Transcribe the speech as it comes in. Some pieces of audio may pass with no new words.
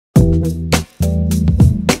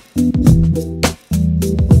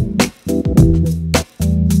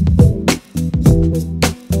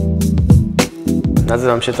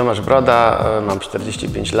Nazywam się Tomasz Broda, mam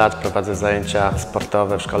 45 lat, prowadzę zajęcia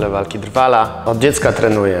sportowe w szkole walki Drwala. Od dziecka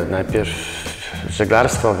trenuję, najpierw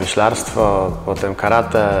żeglarstwo, wioślarstwo, potem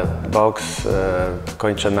karate, boks,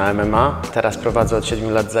 kończę na MMA. Teraz prowadzę od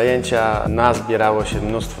 7 lat zajęcia, nazbierało się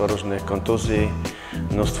mnóstwo różnych kontuzji,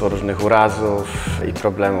 mnóstwo różnych urazów i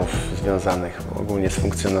problemów związanych ogólnie z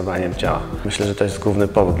funkcjonowaniem ciała. Myślę, że to jest główny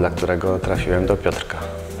powód, dla którego trafiłem do Piotrka.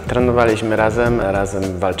 Trenowaliśmy razem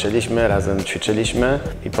walczyliśmy, razem ćwiczyliśmy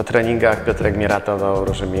i po treningach Piotrek mnie ratował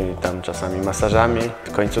różnymi tam czasami masażami.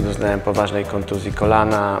 W końcu doznałem poważnej kontuzji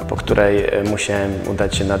kolana, po której musiałem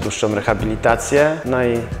udać się na dłuższą rehabilitację. No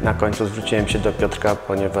i na końcu zwróciłem się do Piotrka,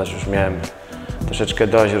 ponieważ już miałem troszeczkę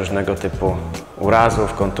dość różnego typu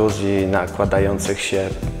urazów, kontuzji, nakładających się,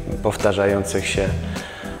 powtarzających się.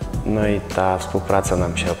 No i ta współpraca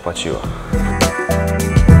nam się opłaciła.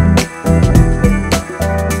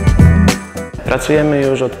 Pracujemy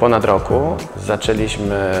już od ponad roku.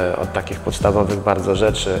 Zaczęliśmy od takich podstawowych bardzo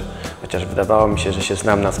rzeczy. Chociaż wydawało mi się, że się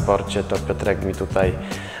znam na sporcie, to Piotrek mi tutaj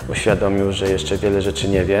uświadomił, że jeszcze wiele rzeczy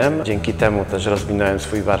nie wiem. Dzięki temu też rozwinąłem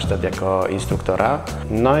swój warsztat jako instruktora.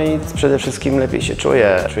 No i przede wszystkim lepiej się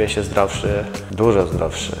czuję. Czuję się zdrowszy, dużo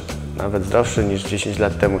zdrowszy. Nawet zdrowszy niż 10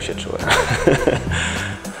 lat temu się czułem.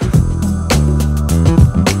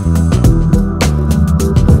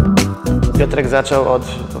 Piotrek zaczął od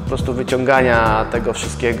po prostu wyciągania tego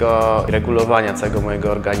wszystkiego, regulowania całego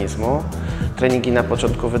mojego organizmu. Treningi na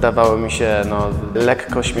początku wydawały mi się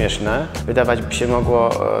lekko śmieszne. Wydawać by się mogło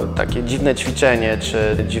takie dziwne ćwiczenie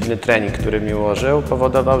czy dziwny trening, który mi ułożył,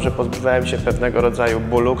 powodował, że pozbywałem się pewnego rodzaju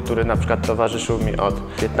bólu, który na przykład towarzyszył mi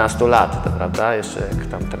od 15 lat, prawda? Jeszcze jak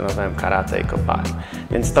tam trenowałem karate i kopałem.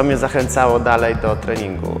 Więc to mnie zachęcało dalej do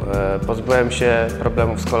treningu. Pozbyłem się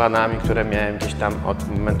problemów z kolanami, które miałem gdzieś tam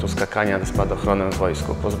od momentu skakania ze spadochronem w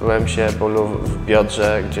wojsku. Pozbyłem się bólu w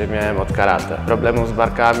biodrze, gdzie miałem od karate. Problemów z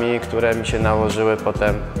barkami, które mi się nałożyły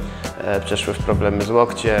potem, przeszły w problemy z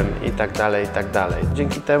łokciem i tak dalej, i tak dalej.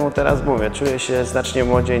 Dzięki temu teraz mówię, czuję się znacznie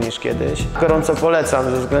młodziej niż kiedyś. Gorąco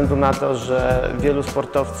polecam ze względu na to, że wielu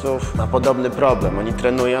sportowców ma podobny problem. Oni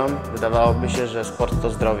trenują, wydawałoby się, że sport to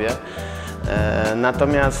zdrowie.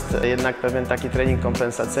 Natomiast jednak pewien taki trening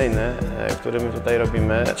kompensacyjny, który my tutaj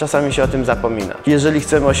robimy, czasami się o tym zapomina. Jeżeli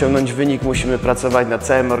chcemy osiągnąć wynik, musimy pracować na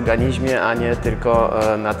całym organizmie, a nie tylko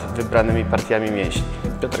nad wybranymi partiami mięśni.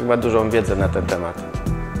 Piotrek ma dużą wiedzę na ten temat.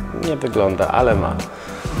 Nie wygląda, ale ma.